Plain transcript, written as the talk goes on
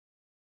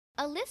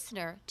A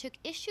listener took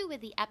issue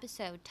with the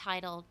episode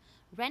titled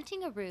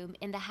Renting a Room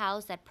in the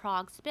House That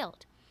Progs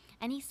Built,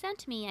 and he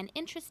sent me an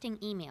interesting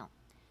email.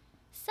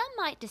 Some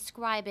might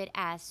describe it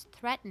as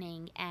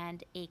threatening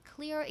and a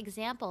clear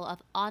example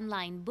of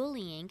online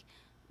bullying,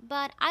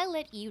 but I'll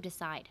let you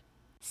decide.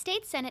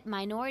 State Senate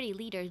Minority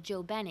Leader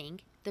Joe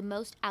Benning, the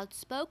most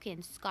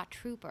outspoken Scott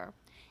Trooper,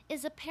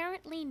 is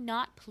apparently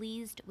not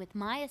pleased with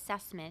my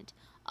assessment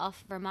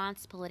of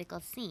Vermont's political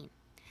scene.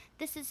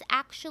 This is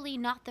actually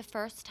not the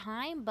first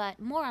time, but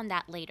more on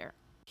that later.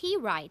 He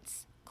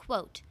writes,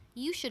 quote,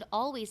 "You should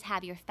always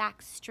have your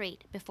facts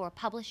straight before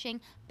publishing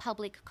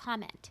public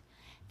comment.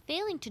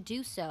 Failing to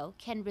do so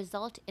can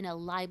result in a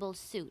libel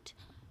suit.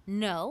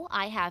 No,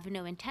 I have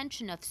no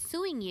intention of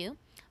suing you,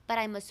 but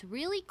I must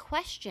really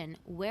question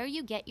where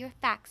you get your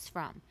facts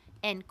from,"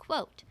 end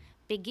quote,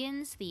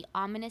 begins the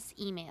ominous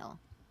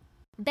email.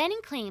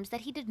 Benning claims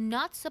that he did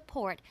not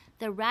support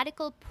the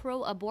radical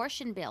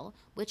pro-abortion bill,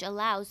 which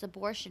allows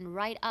abortion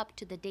right up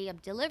to the day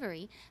of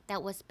delivery,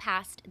 that was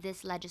passed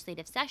this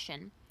legislative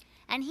session,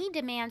 and he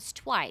demands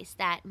twice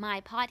that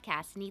my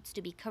podcast needs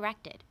to be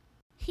corrected.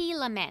 He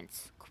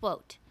laments,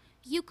 quote,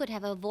 "You could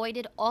have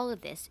avoided all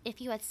of this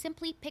if you had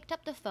simply picked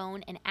up the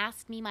phone and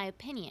asked me my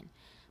opinion,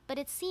 but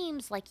it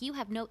seems like you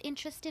have no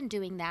interest in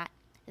doing that.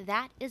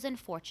 That is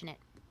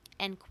unfortunate,"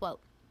 end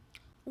quote.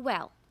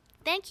 Well,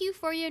 thank you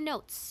for your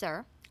notes,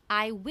 sir.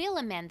 I will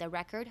amend the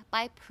record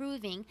by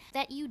proving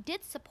that you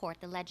did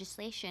support the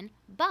legislation,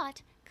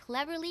 but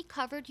cleverly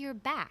covered your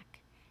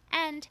back,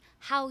 and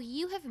how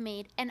you have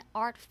made an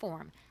art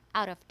form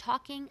out of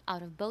talking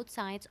out of both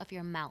sides of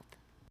your mouth.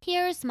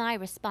 Here's my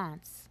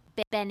response.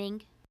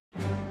 Benning.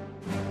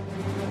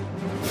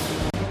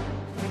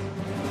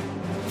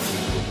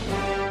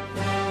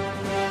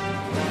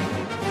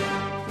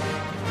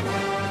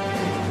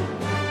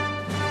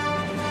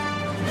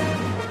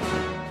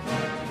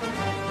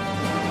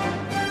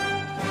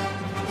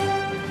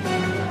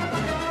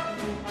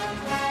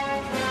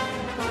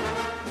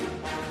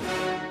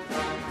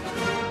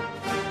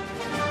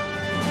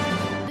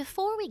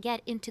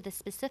 Get into the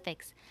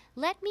specifics,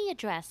 let me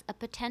address a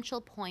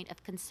potential point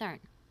of concern.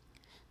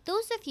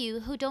 Those of you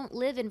who don't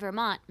live in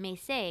Vermont may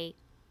say,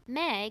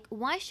 "Meg,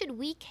 why should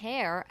we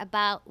care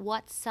about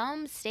what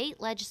some state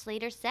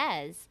legislator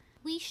says?"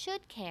 We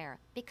should care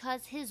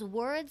because his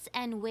words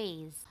and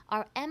ways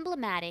are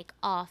emblematic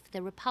of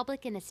the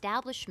Republican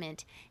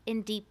establishment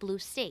in deep blue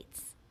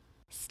states.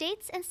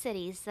 States and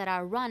cities that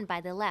are run by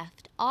the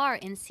left are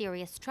in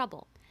serious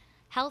trouble.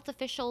 Health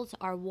officials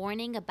are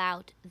warning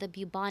about the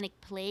bubonic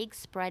plague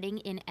spreading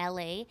in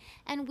LA,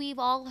 and we've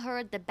all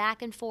heard the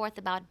back and forth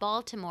about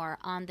Baltimore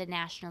on the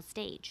national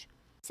stage.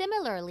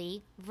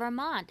 Similarly,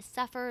 Vermont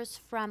suffers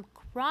from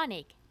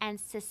chronic and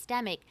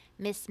systemic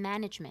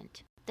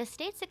mismanagement. The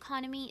state's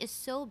economy is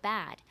so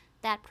bad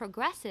that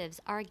progressives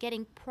are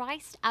getting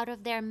priced out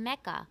of their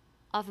mecca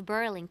of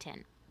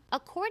Burlington.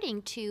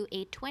 According to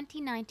a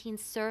 2019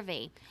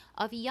 survey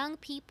of young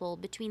people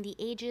between the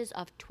ages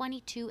of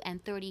 22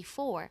 and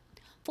 34,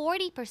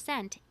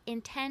 40%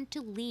 intend to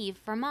leave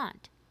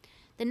Vermont.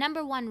 The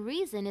number one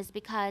reason is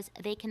because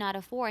they cannot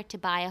afford to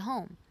buy a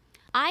home.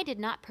 I did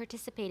not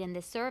participate in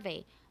this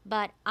survey,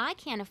 but I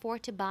can't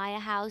afford to buy a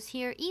house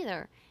here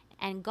either,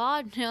 and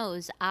God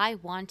knows I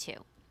want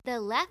to. The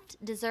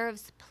left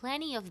deserves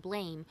plenty of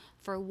blame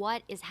for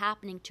what is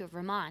happening to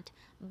Vermont,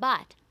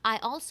 but I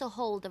also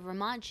hold the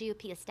Vermont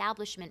GOP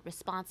establishment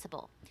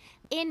responsible.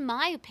 In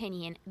my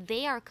opinion,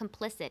 they are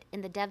complicit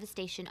in the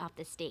devastation of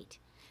the state.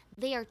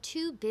 They are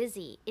too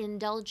busy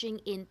indulging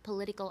in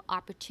political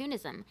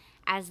opportunism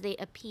as they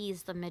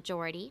appease the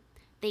majority.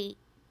 They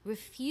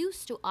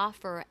refuse to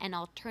offer an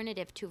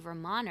alternative to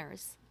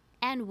Vermonters.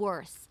 And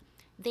worse,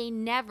 they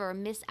never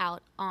miss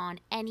out on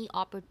any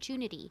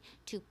opportunity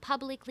to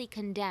publicly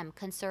condemn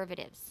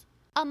conservatives.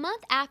 A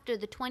month after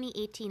the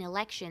 2018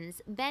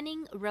 elections,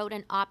 Benning wrote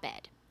an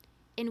op-ed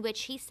in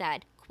which he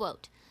said,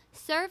 quote,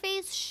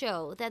 "Surveys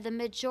show that the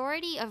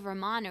majority of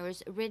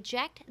Vermonters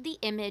reject the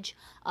image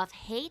of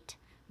hate,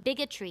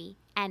 bigotry,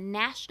 and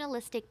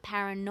nationalistic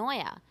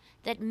paranoia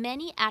that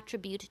many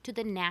attribute to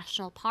the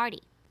National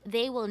Party.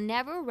 They will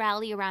never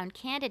rally around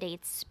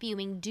candidates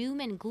spewing doom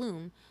and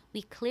gloom.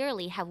 We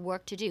clearly have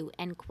work to do,"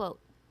 end quote.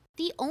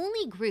 The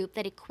only group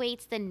that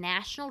equates the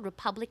National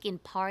Republican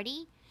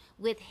Party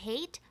with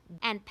hate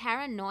and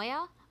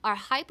paranoia are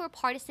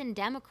hyper-partisan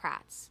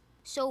Democrats.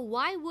 So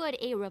why would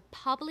a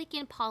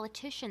Republican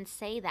politician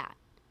say that?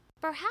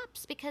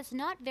 Perhaps because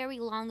not very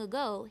long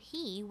ago,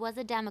 he was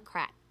a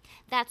Democrat.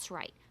 That's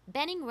right.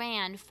 Benning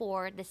ran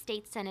for the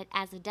state Senate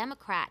as a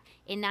Democrat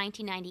in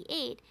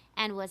 1998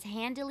 and was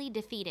handily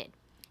defeated.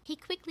 He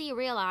quickly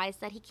realized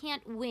that he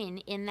can't win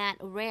in that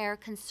rare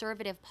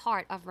conservative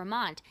part of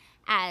Vermont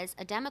as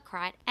a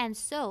Democrat, and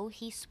so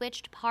he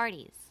switched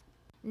parties.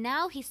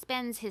 Now he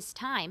spends his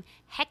time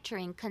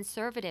hectoring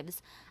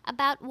conservatives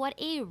about what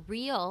a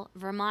real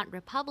Vermont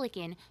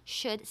Republican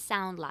should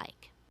sound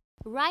like.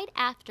 Right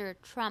after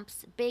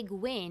Trump's big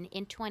win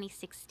in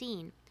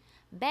 2016,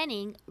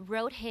 Benning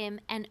wrote him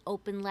an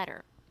open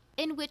letter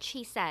in which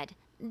he said,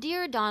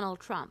 "Dear Donald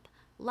Trump,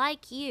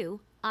 Like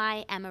you,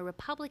 I am a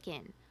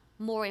Republican.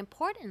 More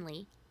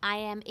importantly, I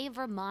am a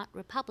Vermont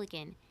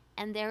Republican,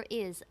 and there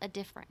is a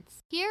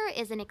difference. Here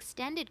is an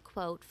extended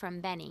quote from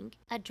Benning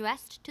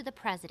addressed to the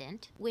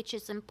president, which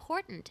is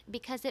important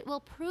because it will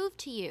prove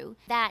to you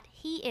that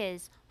he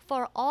is,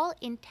 for all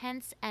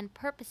intents and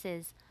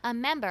purposes, a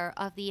member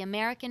of the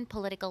American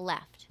political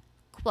left.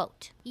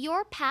 Quote,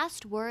 "Your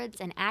past words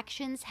and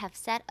actions have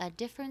set a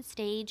different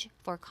stage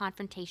for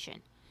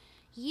confrontation.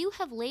 You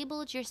have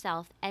labeled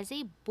yourself as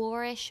a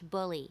boorish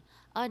bully,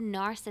 a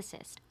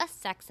narcissist, a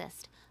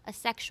sexist, a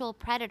sexual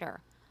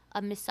predator, a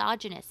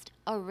misogynist,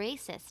 a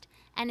racist,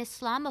 an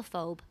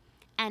Islamophobe,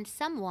 and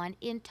someone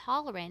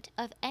intolerant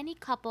of any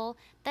couple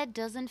that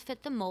doesn't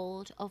fit the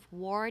mold of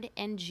Ward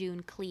and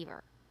June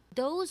Cleaver.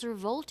 Those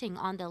revolting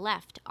on the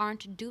left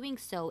aren't doing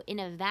so in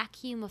a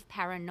vacuum of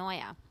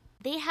paranoia.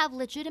 They have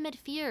legitimate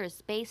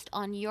fears based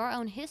on your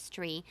own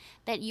history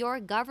that your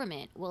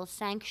government will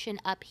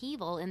sanction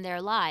upheaval in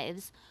their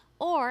lives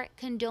or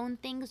condone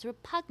things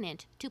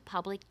repugnant to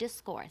public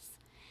discourse.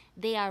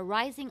 They are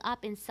rising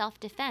up in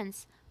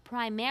self-defense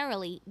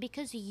primarily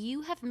because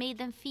you have made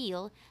them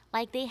feel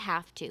like they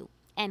have to."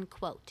 End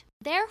quote.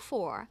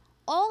 Therefore,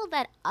 all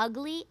that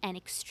ugly and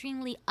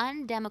extremely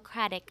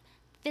undemocratic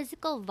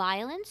physical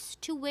violence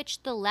to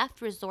which the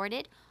left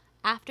resorted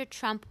after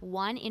Trump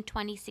won in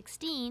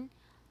 2016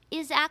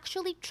 is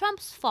actually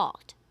Trump's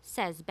fault,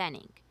 says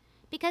Benning,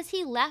 because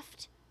he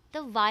left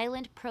the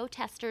violent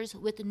protesters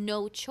with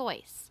no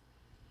choice.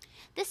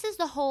 This is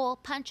the whole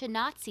punch a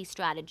Nazi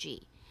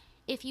strategy.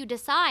 If you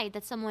decide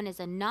that someone is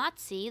a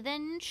Nazi,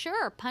 then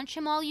sure, punch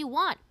him all you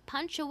want,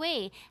 punch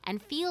away,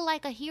 and feel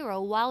like a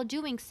hero while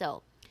doing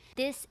so.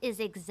 This is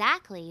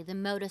exactly the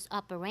modus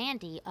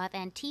operandi of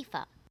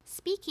Antifa.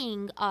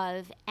 Speaking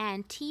of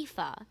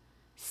Antifa,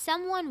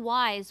 someone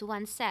wise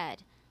once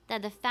said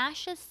that the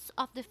fascists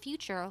of the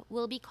future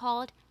will be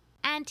called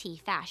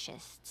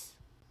anti-fascists.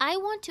 I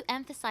want to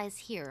emphasize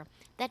here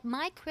that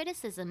my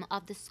criticism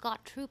of the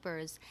Scott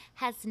Troopers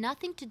has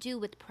nothing to do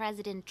with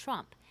President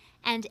Trump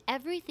and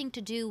everything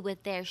to do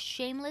with their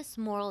shameless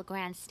moral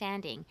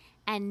grandstanding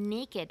and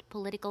naked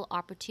political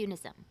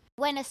opportunism.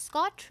 When a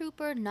Scott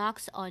Trooper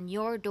knocks on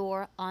your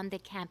door on the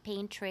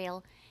campaign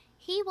trail,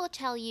 he will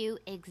tell you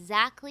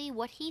exactly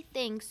what he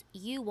thinks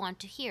you want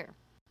to hear.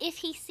 If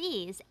he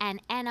sees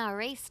an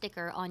NRA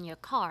sticker on your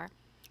car,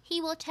 he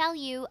will tell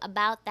you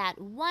about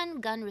that one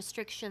gun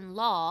restriction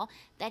law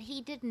that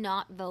he did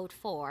not vote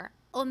for,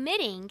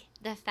 omitting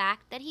the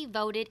fact that he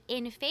voted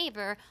in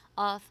favor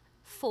of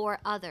 4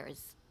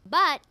 others.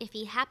 But if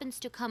he happens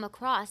to come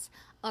across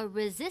a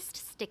resist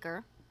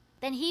sticker,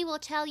 then he will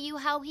tell you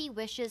how he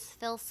wishes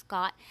Phil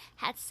Scott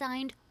had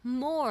signed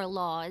more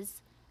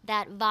laws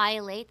that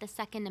violate the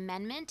Second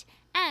Amendment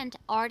and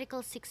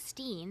Article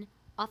 16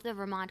 of the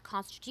Vermont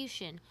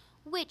Constitution,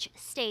 which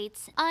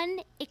states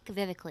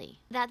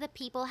unequivocally that the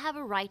people have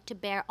a right to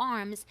bear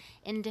arms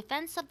in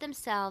defense of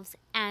themselves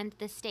and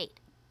the state,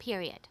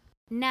 period.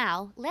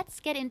 Now, let's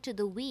get into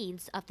the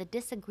weeds of the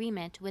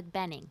disagreement with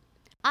Benning.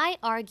 I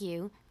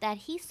argue that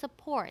he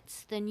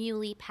supports the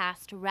newly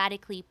passed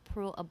radically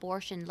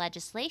pro-abortion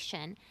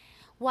legislation,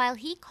 while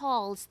he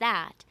calls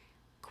that,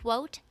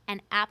 quote,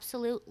 "an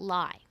absolute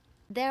lie."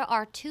 There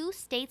are 2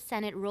 state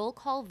Senate roll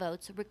call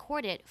votes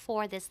recorded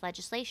for this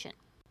legislation.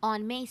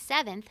 On May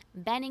 7th,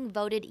 Benning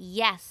voted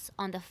yes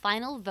on the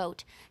final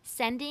vote,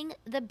 sending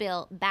the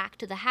bill back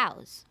to the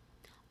House.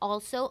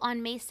 Also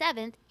on May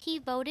 7th, he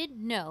voted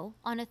no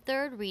on a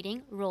 3rd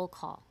reading roll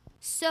call.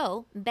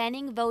 So,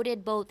 Benning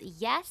voted both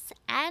yes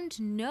and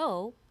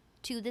no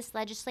to this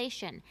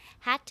legislation.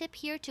 Hat tip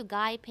here to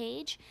Guy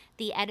Page,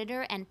 the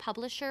editor and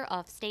publisher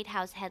of State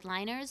House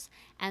Headliners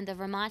and the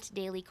Vermont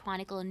Daily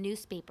Chronicle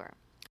newspaper.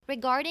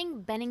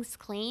 Regarding Benning's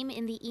claim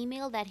in the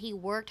email that he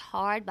worked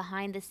hard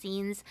behind the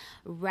scenes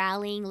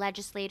rallying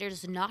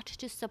legislators not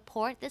to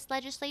support this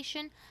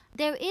legislation,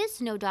 there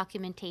is no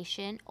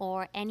documentation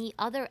or any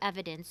other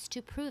evidence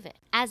to prove it.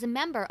 As a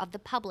member of the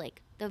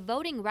public, the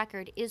voting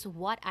record is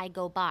what I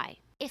go by.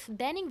 If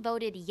Benning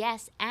voted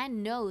yes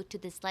and no to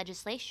this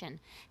legislation,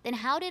 then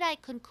how did I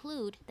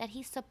conclude that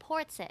he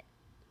supports it?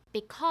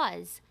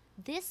 Because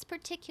this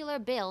particular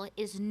bill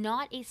is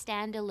not a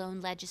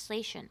standalone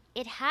legislation.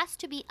 It has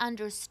to be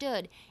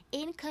understood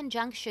in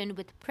conjunction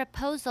with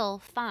Proposal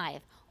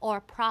 5 or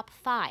Prop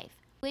 5,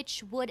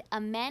 which would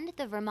amend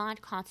the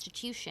Vermont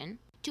Constitution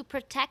to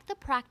protect the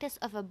practice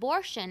of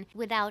abortion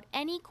without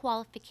any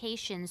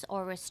qualifications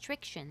or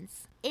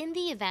restrictions in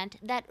the event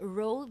that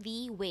Roe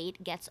v.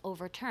 Wade gets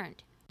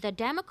overturned. The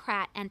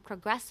Democrat and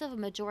progressive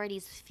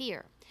majorities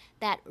fear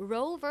that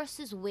Roe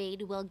v.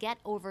 Wade will get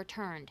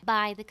overturned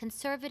by the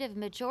conservative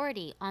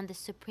majority on the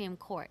Supreme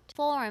Court,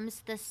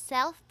 forms the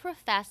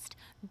self-professed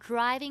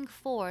driving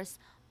force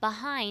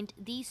behind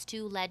these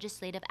 2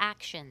 legislative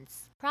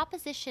actions.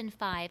 Proposition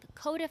 5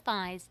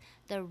 codifies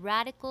the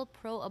radical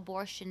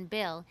pro-abortion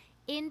bill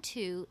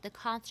into the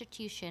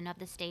Constitution of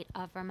the state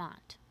of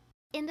Vermont.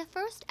 In the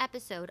first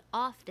episode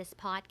of this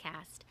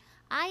podcast,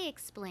 I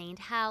explained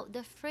how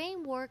the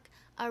framework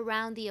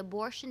around the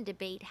abortion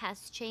debate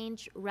has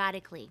changed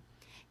radically.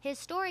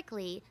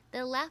 Historically,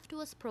 the left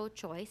was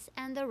pro-choice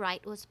and the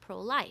right was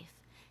pro-life.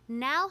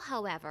 Now,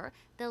 however,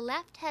 the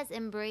left has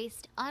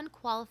embraced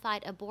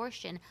unqualified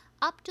abortion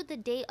up to the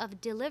day of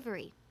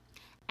delivery.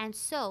 And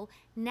so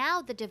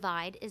now the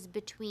divide is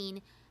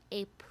between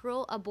a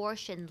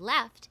pro-abortion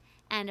left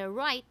and a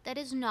right that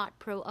is not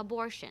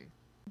pro-abortion.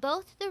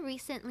 Both the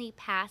recently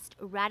passed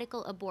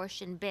radical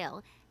abortion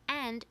bill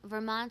and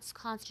Vermont's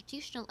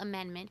constitutional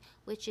amendment,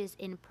 which is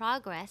in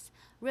progress,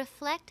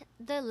 reflect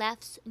the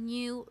left's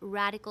new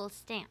radical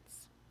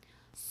stance.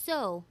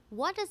 So,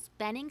 what does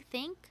Benning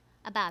think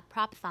about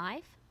Prop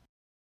 5?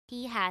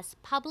 He has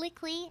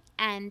publicly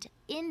and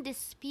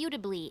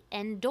indisputably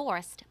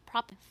endorsed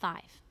Prop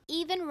 5,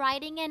 even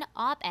writing an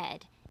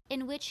op-ed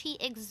in which he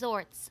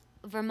exhorts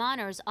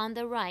Vermonters on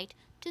the right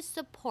to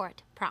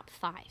support Prop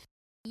 5.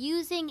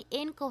 Using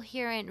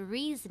incoherent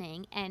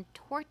reasoning and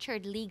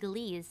tortured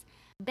legalese,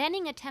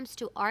 Benning attempts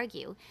to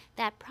argue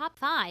that Prop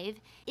 5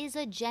 is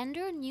a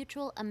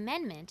gender-neutral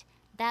amendment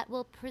that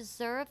will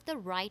preserve the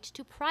right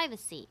to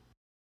privacy.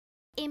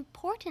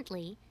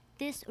 Importantly,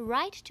 this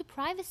right to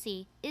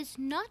privacy is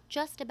not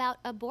just about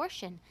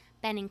abortion,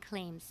 Benning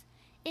claims.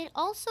 It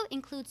also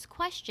includes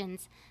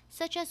questions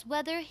such as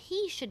whether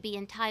he should be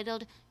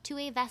entitled to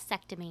a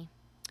vasectomy.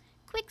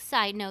 Quick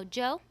side note,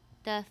 Joe,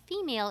 the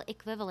female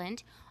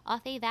equivalent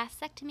of a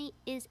vasectomy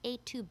is a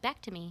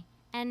tubectomy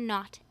and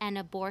not an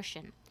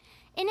abortion.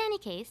 In any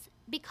case,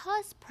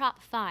 because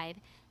Prop 5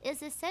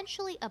 is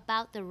essentially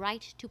about the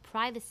right to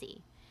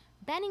privacy,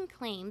 Benning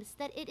claims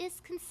that it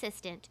is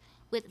consistent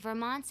with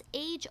Vermont's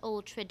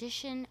age-old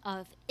tradition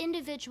of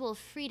individual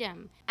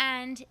freedom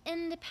and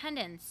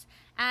independence,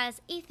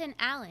 as Ethan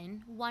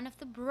Allen, one of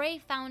the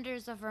brave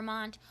founders of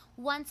Vermont,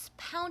 once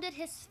pounded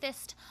his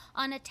fist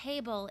on a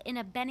table in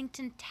a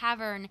Bennington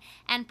tavern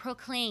and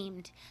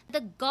proclaimed,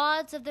 "The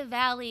gods of the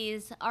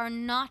valleys are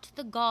not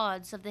the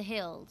gods of the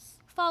hills,"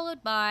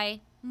 followed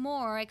by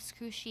more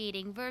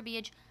excruciating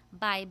verbiage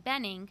by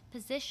Benning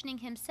positioning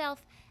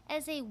himself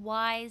as a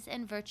wise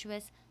and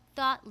virtuous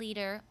thought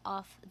leader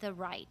of the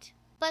right.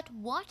 But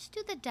what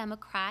do the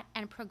Democrat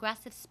and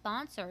progressive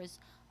sponsors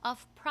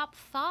of Prop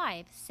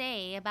 5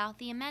 say about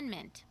the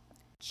amendment?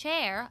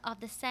 Chair of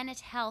the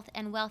Senate Health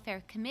and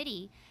Welfare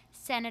Committee,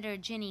 Senator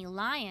Ginny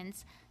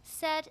Lyons,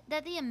 said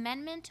that the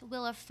amendment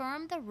will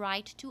affirm the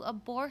right to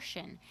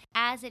abortion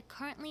as it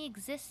currently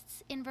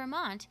exists in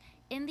Vermont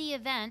in the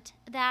event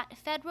that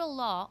federal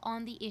law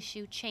on the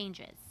issue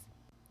changes.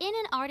 In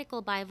an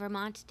article by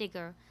Vermont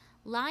Digger,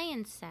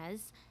 Lyons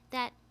says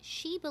that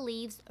she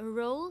believes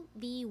Roe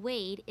v.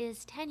 Wade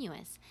is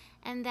tenuous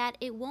and that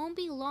it won't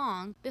be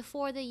long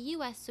before the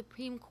U.S.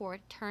 Supreme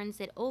Court turns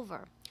it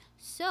over.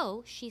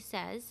 So, she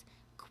says,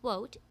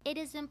 quote, "It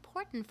is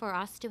important for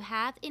us to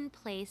have in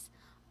place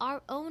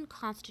our own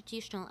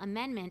constitutional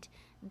amendment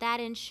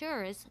that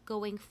ensures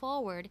going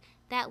forward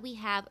that we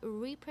have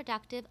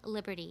reproductive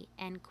liberty,"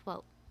 end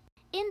quote.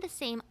 In the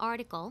same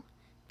article,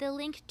 the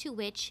link to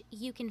which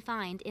you can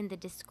find in the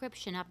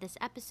description of this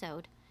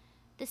episode,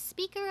 the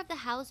Speaker of the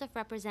House of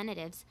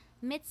Representatives,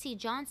 Mitzi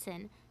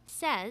Johnson,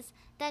 says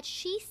that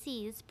she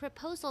sees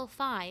Proposal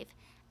 5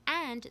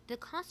 and the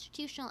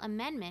constitutional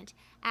amendment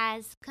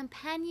as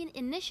companion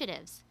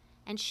initiatives,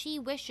 and she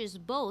wishes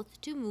both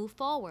to move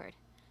forward.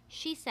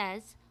 She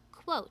says,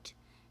 quote,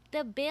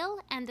 "The bill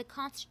and the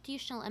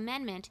constitutional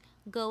amendment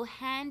go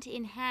hand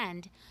in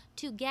hand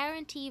to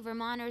guarantee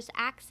Vermonters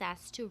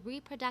access to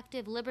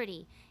reproductive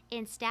liberty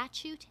in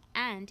statute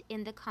and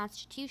in the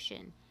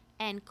Constitution,"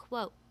 end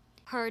quote.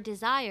 Her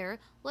desire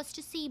was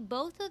to see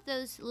both of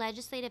those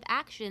legislative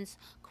actions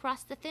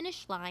cross the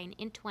finish line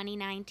in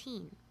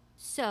 2019.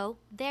 So,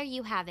 there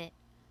you have it,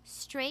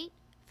 straight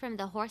from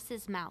the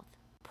horse's mouth.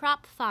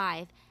 Prop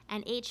 5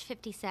 and Age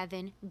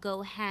 57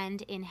 go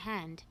hand in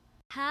hand.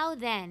 How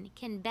then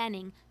can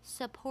Benning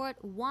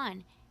support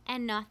one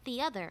and not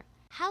the other?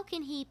 How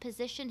can he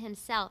position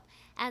himself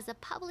as a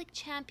public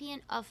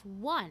champion of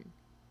one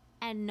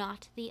and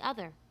not the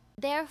other?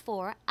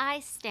 Therefore,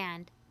 I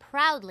stand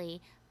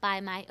proudly by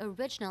my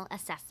original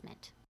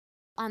assessment.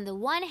 On the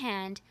one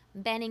hand,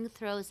 Benning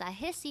throws a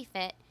hissy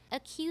fit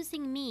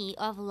accusing me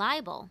of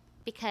libel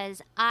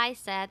because I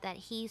said that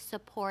he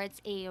supports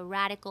a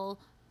radical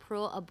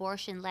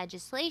pro-abortion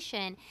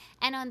legislation,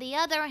 and on the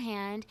other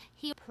hand,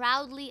 he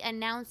proudly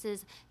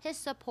announces his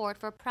support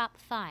for Prop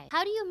 5.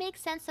 How do you make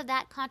sense of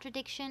that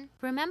contradiction?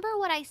 Remember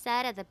what I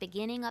said at the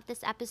beginning of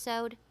this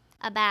episode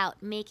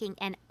about making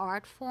an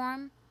art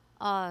form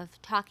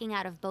of talking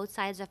out of both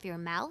sides of your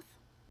mouth?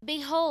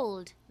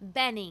 Behold,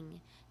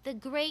 Benning, the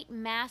great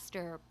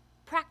master,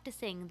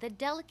 practicing the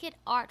delicate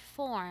art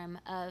form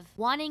of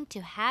wanting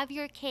to have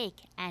your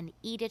cake and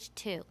eat it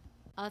too,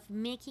 of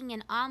making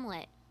an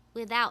omelet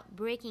without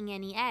breaking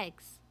any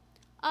eggs,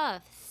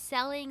 of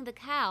selling the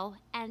cow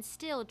and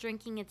still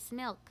drinking its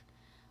milk,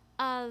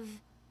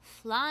 of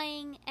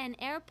flying an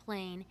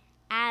airplane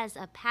as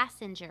a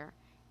passenger,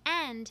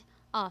 and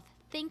of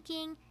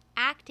thinking,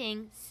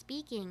 acting,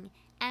 speaking,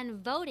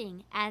 and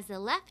voting as a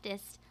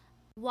leftist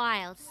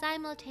while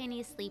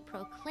simultaneously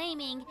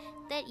proclaiming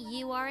that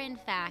you are in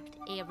fact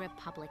a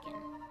Republican.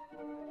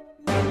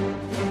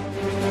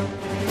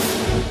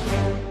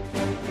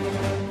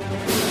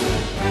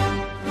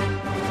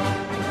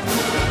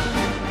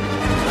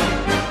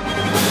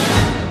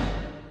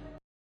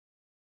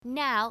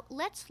 Now,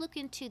 let's look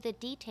into the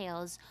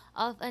details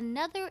of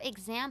another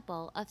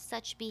example of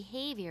such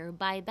behavior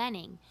by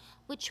Benning,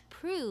 which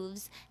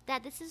proves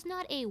that this is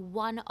not a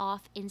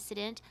one-off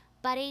incident,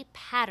 but a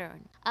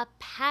pattern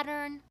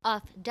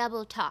of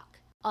double talk,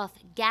 of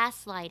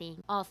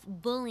gaslighting, of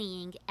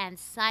bullying and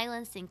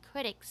silencing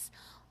critics,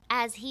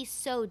 as he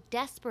so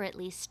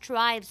desperately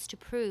strives to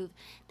prove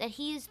that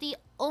he is the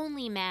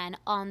only man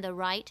on the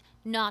right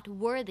not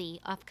worthy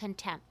of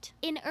contempt.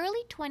 In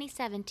early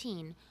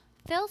 2017,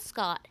 Phil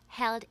Scott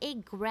held a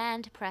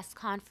grand press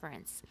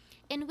conference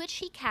in which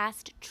he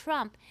cast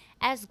Trump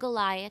as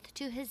Goliath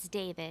to his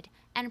David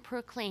and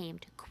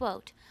proclaimed,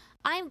 quote,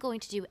 "I am going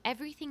to do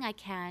everything I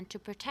can to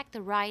protect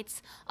the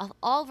rights of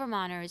all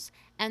Vermonters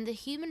and the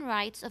human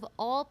rights of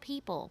all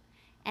people,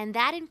 and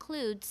that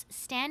includes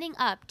standing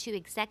up to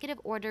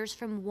executive orders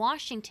from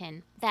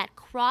Washington that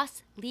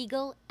cross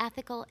legal,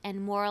 ethical,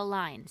 and moral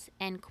lines,"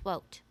 end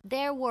quote.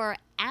 There were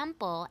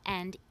ample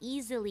and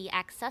easily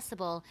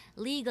accessible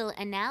legal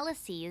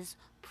analyses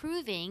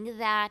proving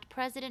that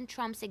President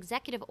Trump's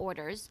executive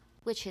orders,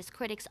 which his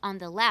critics on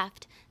the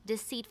left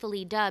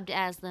deceitfully dubbed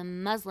as the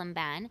Muslim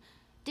ban,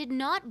 did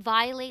not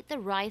violate the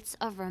rights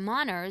of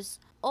Vermonters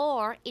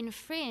or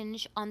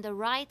infringe on the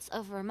rights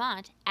of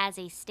Vermont as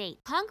a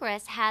state.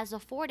 Congress has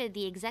afforded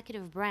the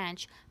executive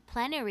branch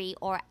plenary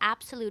or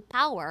absolute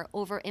power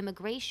over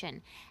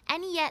immigration,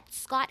 and yet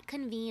Scott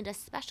convened a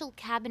special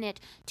cabinet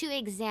to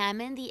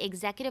examine the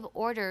executive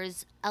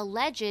order's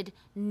alleged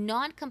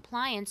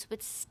non-compliance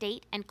with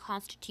state and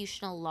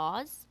constitutional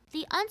laws.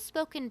 The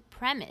unspoken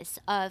premise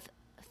of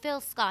Phil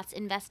Scott's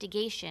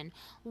investigation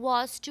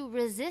was to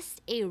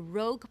resist a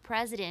rogue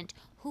president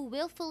who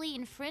willfully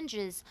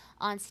infringes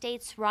on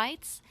states'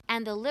 rights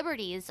and the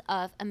liberties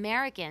of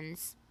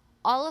Americans,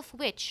 all of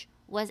which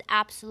was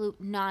absolute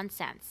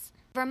nonsense.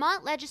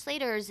 Vermont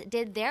legislators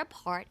did their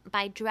part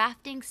by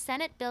drafting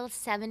Senate Bill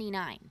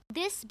 79.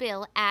 This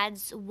bill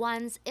adds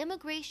one's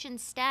immigration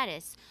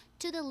status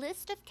to the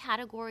list of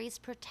categories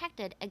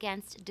protected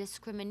against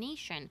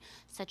discrimination,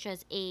 such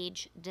as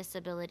age,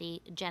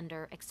 disability,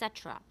 gender,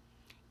 etc.,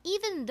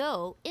 even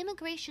though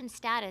immigration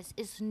status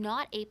is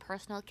not a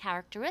personal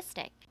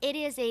characteristic. It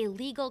is a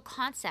legal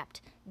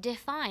concept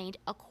defined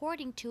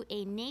according to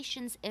a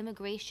nation's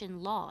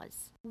immigration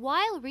laws.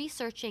 While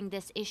researching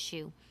this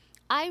issue,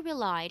 I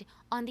relied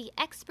on the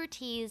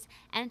expertise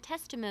and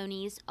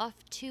testimonies of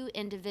two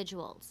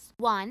individuals.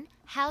 One,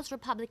 House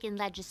Republican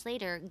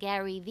legislator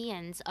Gary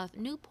Vians of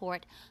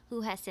Newport,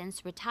 who has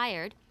since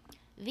retired.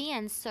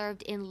 Vians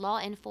served in law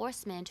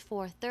enforcement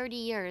for 30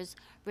 years,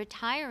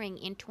 retiring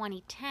in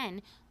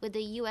 2010 with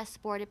the U.S.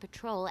 Border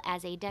Patrol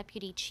as a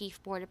Deputy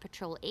Chief Border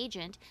Patrol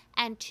agent.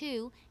 And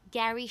two,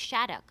 Gary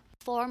Shattuck,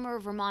 former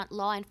Vermont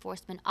law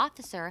enforcement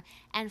officer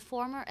and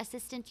former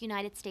Assistant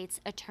United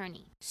States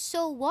Attorney.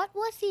 So what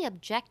was the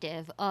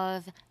objective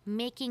of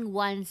making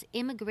one's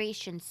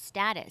immigration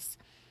status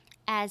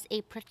as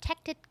a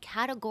protected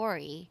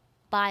category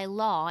by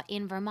law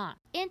in Vermont?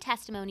 In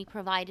testimony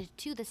provided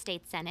to the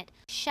state Senate,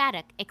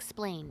 Shattuck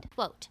explained,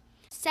 quote,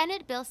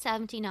 "Senate Bill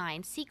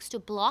 79 seeks to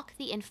block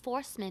the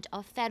enforcement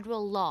of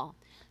federal law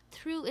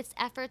through its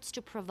efforts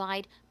to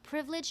provide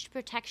privileged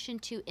protection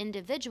to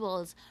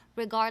individuals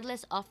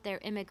regardless of their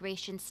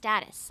immigration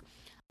status.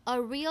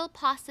 A real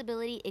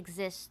possibility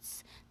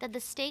exists that the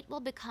state will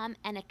become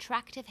an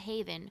attractive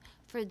haven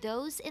for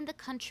those in the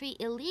country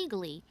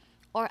illegally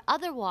or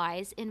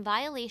otherwise in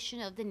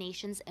violation of the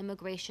nation's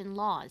immigration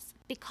laws.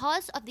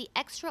 Because of the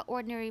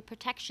extraordinary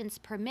protections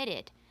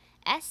permitted,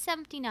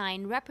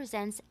 S-79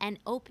 represents an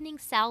opening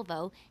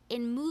salvo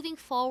in moving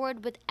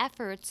forward with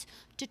efforts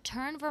to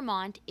turn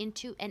Vermont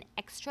into an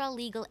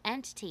extra-legal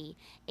entity,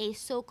 a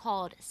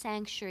so-called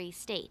sanctuary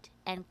state,"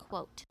 end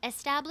quote.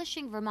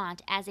 Establishing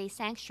Vermont as a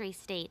sanctuary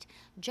state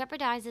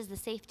jeopardizes the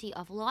safety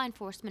of law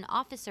enforcement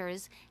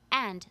officers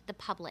and the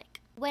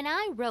public. When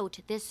I wrote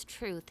this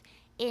truth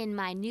in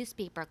my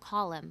newspaper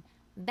column,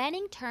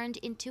 Benning turned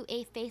into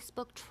a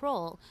Facebook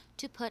troll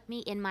to put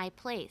me in my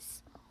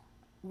place.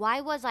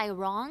 Why was I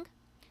wrong?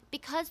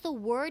 Because the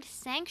word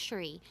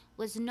sanctuary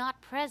was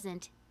not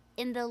present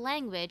in the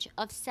language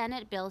of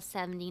Senate Bill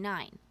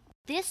 79.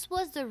 This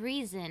was the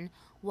reason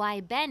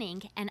why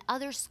Benning and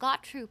other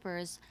Scott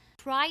troopers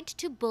tried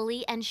to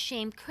bully and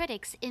shame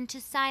critics into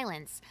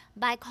silence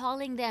by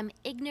calling them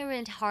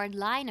ignorant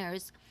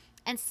hardliners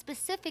and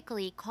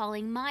specifically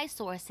calling my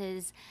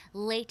sources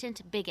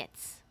latent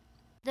bigots.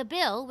 The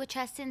bill, which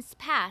has since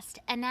passed,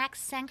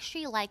 enacts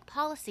sanctuary-like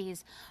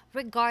policies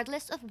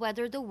regardless of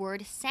whether the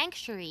word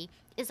sanctuary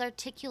is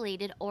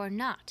articulated or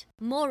not.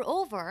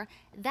 Moreover,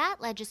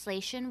 that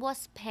legislation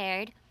was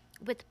paired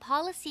with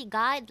policy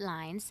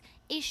guidelines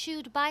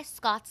issued by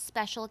Scott's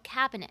special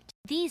cabinet.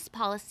 These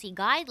policy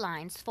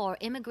guidelines for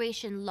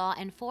immigration law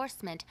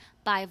enforcement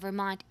by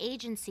Vermont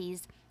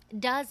agencies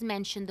does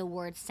mention the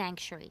word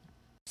sanctuary.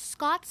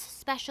 Scott's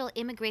Special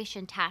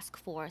Immigration Task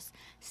Force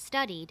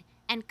studied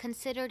and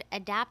considered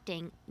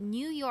adapting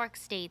New York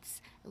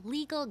State's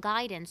legal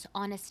guidance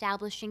on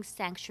establishing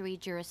sanctuary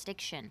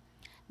jurisdiction.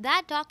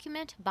 That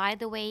document, by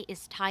the way,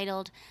 is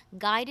titled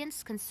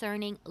Guidance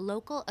Concerning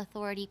Local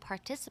Authority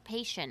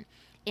Participation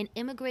in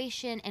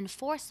Immigration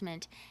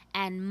Enforcement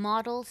and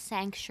Model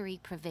Sanctuary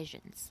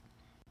Provisions.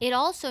 It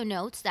also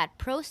notes that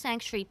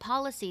pro-sanctuary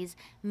policies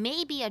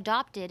may be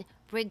adopted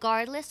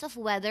regardless of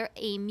whether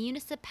a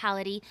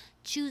municipality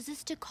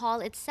chooses to call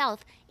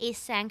itself a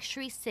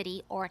sanctuary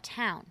city or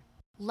town.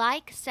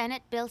 Like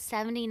Senate Bill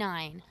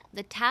 79,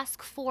 the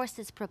task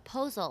force's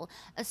proposal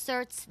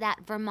asserts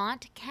that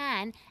Vermont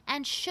can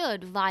and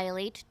should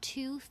violate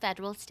two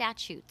federal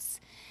statutes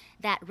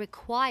that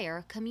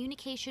require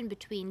communication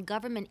between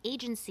government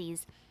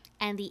agencies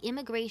and the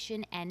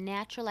Immigration and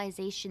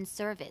Naturalization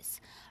Service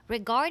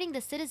regarding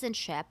the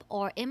citizenship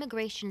or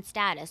immigration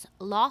status,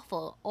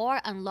 lawful or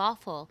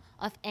unlawful,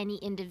 of any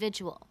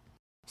individual.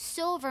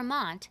 So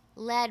Vermont,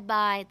 led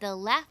by the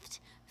left,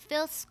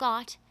 Phil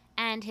Scott,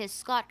 and his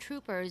Scott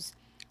troopers,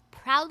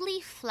 proudly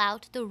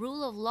flout the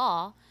rule of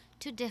law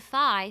to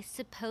defy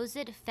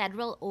supposed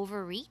federal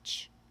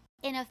overreach?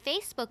 In a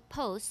Facebook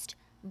post,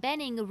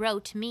 Benning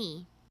wrote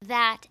me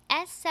that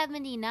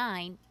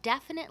S79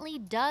 definitely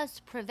does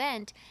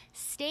prevent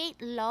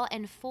state law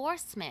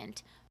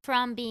enforcement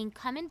from being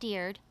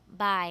commandeered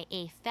by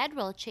a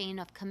federal chain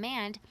of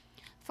command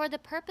for the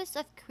purpose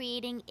of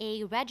creating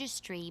a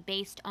registry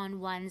based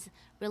on one's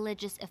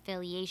religious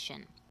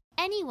affiliation.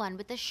 Anyone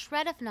with a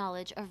shred of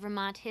knowledge of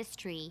Vermont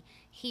history,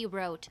 he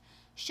wrote,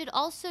 should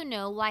also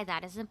know why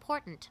that is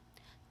important.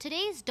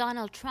 Today's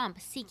Donald Trump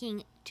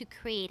seeking to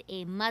create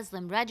a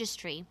Muslim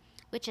registry,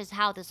 which is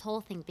how this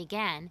whole thing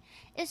began,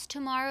 is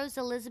tomorrow's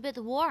Elizabeth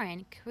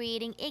Warren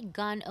creating a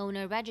gun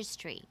owner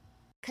registry.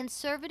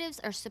 Conservatives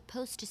are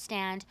supposed to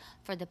stand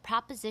for the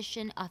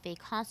proposition of a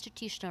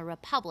constitutional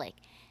republic.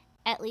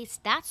 At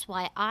least that's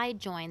why I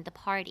joined the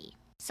party.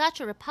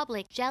 Such a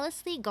republic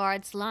jealously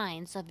guards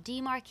lines of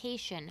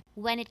demarcation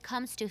when it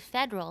comes to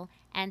federal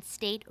and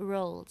state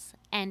roles."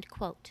 End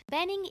quote.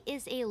 Benning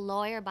is a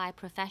lawyer by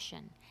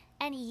profession,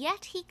 and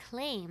yet he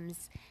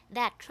claims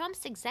that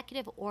Trump's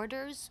executive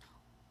orders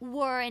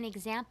were an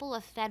example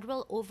of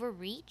federal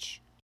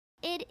overreach.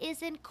 It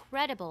is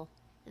incredible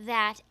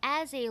that,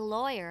 as a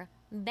lawyer,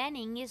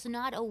 Benning is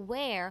not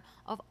aware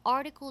of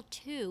Article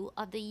 2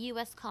 of the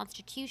U.S.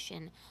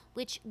 Constitution,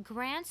 which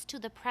grants to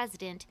the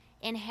president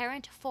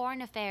inherent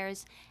foreign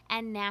affairs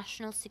and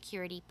national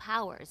security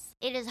powers.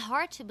 It is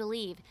hard to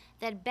believe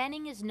that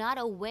Benning is not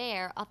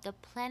aware of the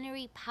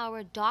plenary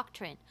power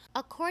doctrine,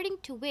 according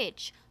to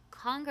which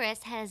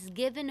Congress has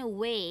given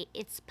away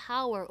its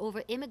power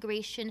over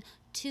immigration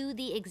to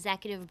the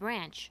executive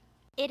branch.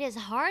 It is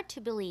hard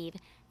to believe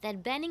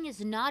that Benning is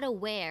not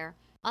aware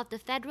of the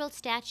federal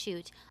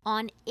statute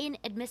on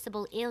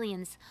inadmissible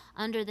aliens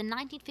under the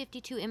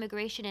 1952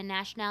 Immigration and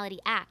Nationality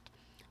Act,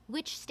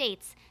 which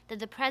states that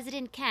the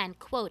president can,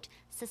 quote,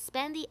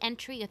 suspend the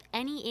entry of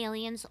any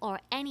aliens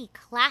or any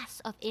class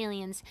of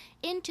aliens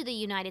into the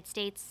United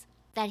States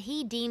that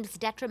he deems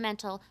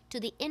detrimental to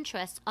the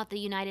interests of the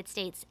United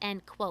States,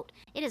 end quote.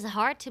 It is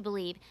hard to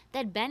believe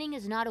that Benning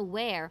is not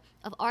aware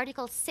of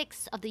Article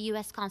 6 of the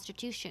U.S.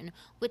 Constitution,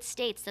 which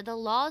states that the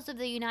laws of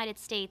the United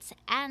States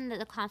and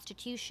the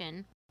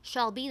Constitution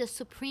shall be the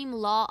supreme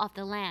law of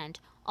the land,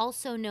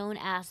 also known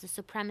as the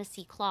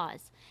Supremacy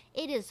Clause.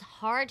 It is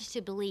hard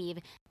to believe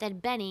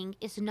that Benning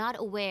is not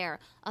aware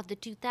of the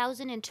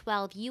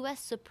 2012 U.S.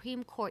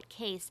 Supreme Court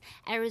case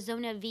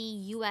Arizona v.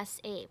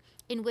 USA,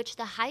 in which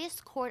the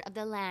highest court of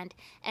the land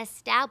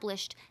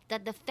established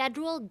that the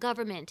federal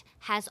government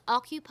has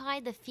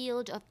occupied the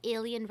field of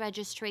alien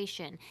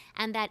registration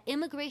and that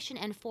immigration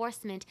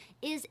enforcement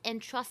is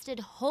entrusted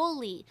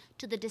wholly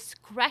to the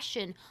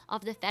discretion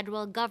of the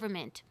federal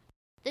government.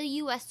 The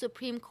U.S.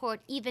 Supreme Court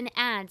even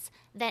adds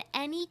that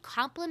any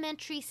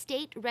complementary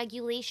state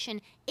regulation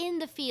in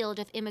the field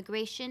of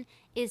immigration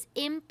is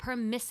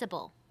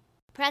impermissible.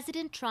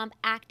 President Trump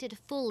acted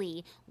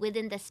fully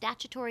within the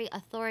statutory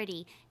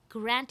authority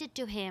granted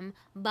to him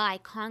by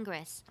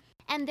Congress,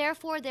 and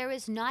therefore there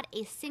is not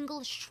a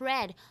single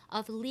shred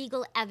of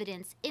legal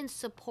evidence in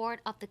support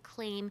of the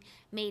claim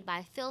made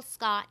by Phil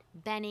Scott,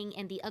 Benning,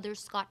 and the other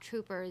Scott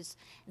troopers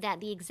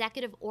that the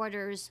executive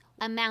orders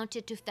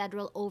amounted to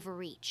federal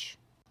overreach.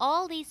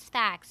 All these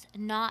facts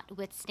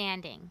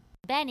notwithstanding,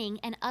 Benning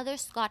and other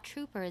Scott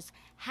troopers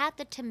had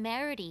the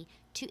temerity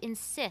to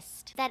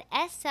insist that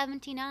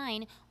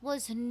S79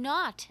 was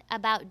not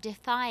about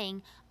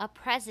defying a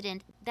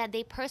president that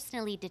they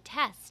personally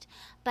detest,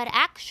 but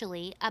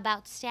actually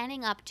about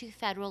standing up to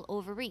federal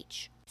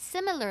overreach.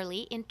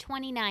 Similarly, in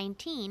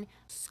 2019,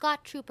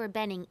 Scott Trooper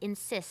Benning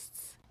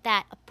insists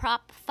that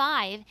Prop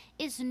 5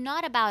 is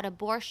not about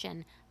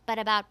abortion, but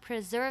about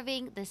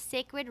preserving the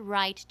sacred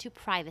right to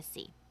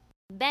privacy.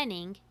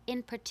 Benning,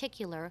 in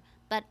particular,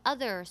 but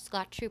other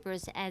Scott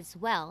troopers as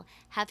well,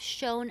 have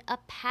shown a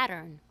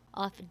pattern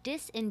of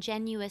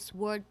disingenuous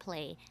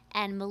wordplay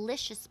and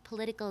malicious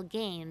political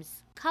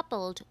games,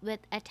 coupled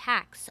with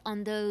attacks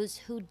on those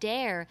who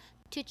dare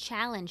to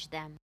challenge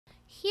them.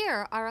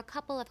 Here are a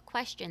couple of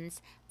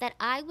questions that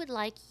I would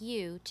like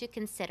you to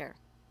consider.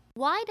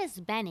 Why does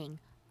Benning,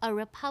 a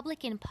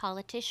Republican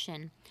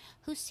politician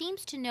who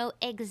seems to know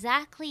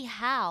exactly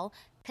how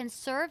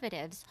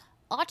conservatives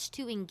ought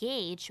to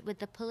engage with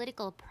the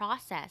political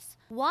process.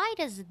 Why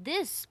does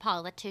this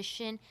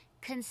politician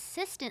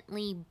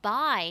consistently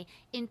buy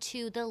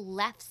into the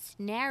left's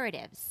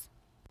narratives?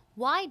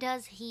 Why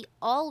does he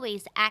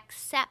always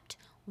accept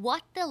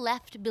what the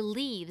left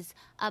believes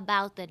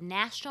about the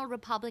National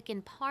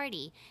Republican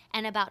Party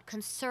and about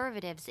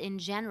conservatives in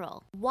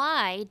general?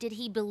 Why did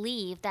he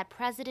believe that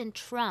President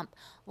Trump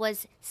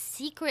was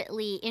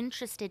secretly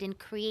interested in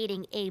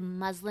creating a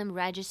Muslim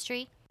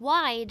registry?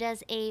 Why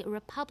does a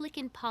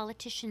Republican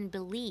politician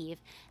believe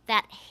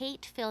that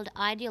hate-filled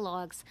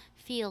ideologues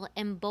feel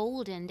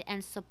emboldened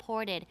and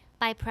supported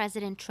by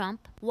President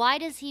Trump? Why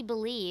does he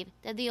believe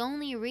that the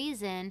only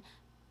reason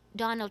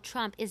Donald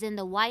Trump is in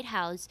the White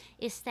House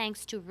is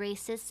thanks to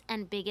racists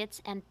and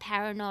bigots and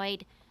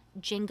paranoid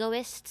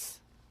jingoists?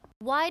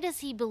 Why does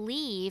he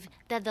believe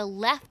that the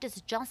left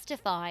is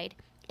justified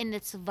in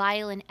its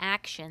violent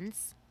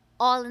actions,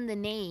 all in the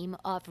name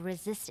of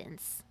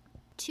resistance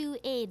to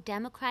a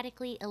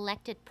democratically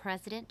elected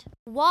president?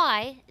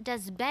 Why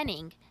does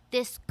Benning,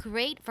 this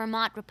great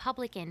Vermont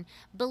Republican,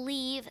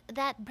 believe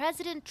that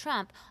President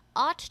Trump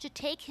ought to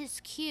take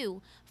his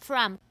cue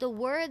from the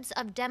words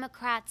of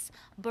Democrats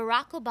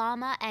Barack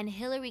Obama and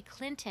Hillary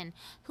Clinton,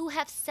 who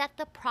have set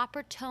the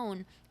proper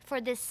tone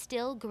for this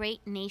still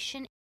great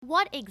nation?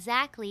 What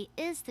exactly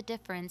is the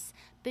difference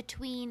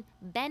between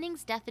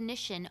Benning's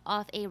definition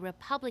of a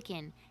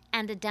Republican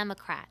and a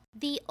Democrat?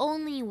 The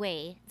only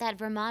way that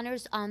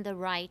Vermonters on the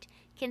right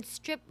can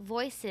strip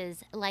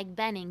voices like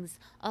Benning's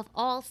of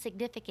all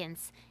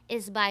significance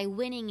is by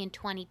winning in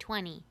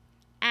 2020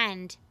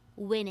 and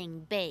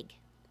winning big.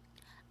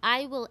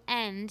 I will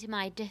end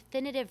my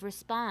definitive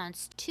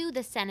response to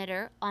the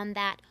senator on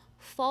that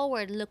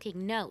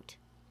forward-looking note.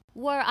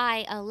 Were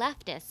I a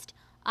leftist,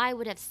 I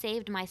would have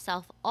saved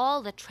myself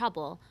all the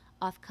trouble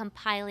of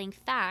compiling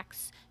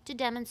facts to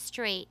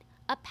demonstrate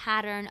a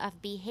pattern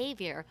of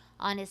behavior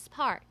on his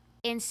part.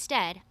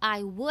 Instead,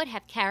 I would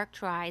have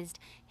characterized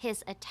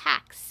his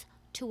attacks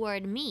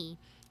toward me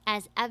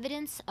as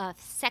evidence of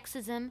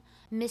sexism,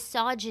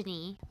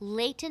 misogyny,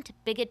 latent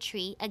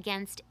bigotry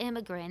against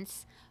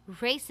immigrants,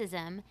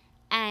 racism,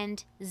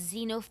 and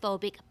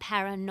xenophobic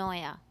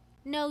paranoia.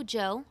 No,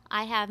 Joe,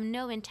 I have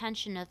no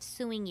intention of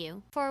suing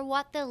you for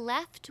what the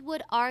left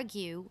would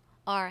argue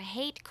are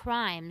hate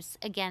crimes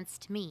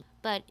against me,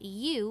 but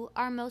you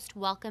are most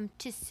welcome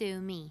to sue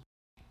me.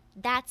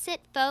 That's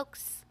it,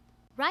 folks.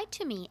 Write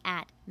to me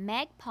at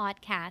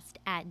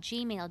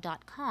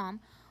megpodcast@gmail.com,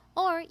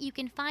 or you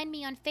can find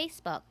me on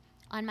Facebook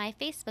on my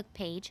Facebook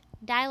page,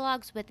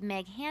 Dialogues with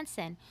Meg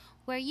Hansen,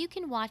 where you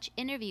can watch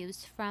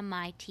interviews from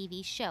my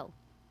TV show.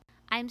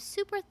 I'm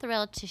super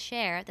thrilled to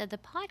share that the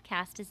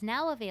podcast is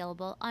now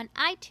available on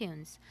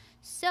iTunes,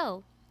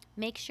 so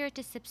make sure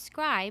to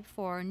subscribe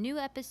for new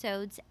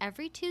episodes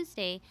every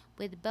Tuesday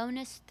with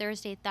bonus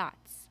Thursday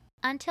thoughts.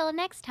 Until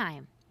next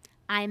time,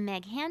 I'm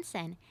Meg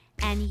Hansen,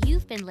 and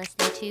you've been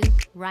listening to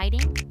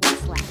Writing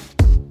What's Left.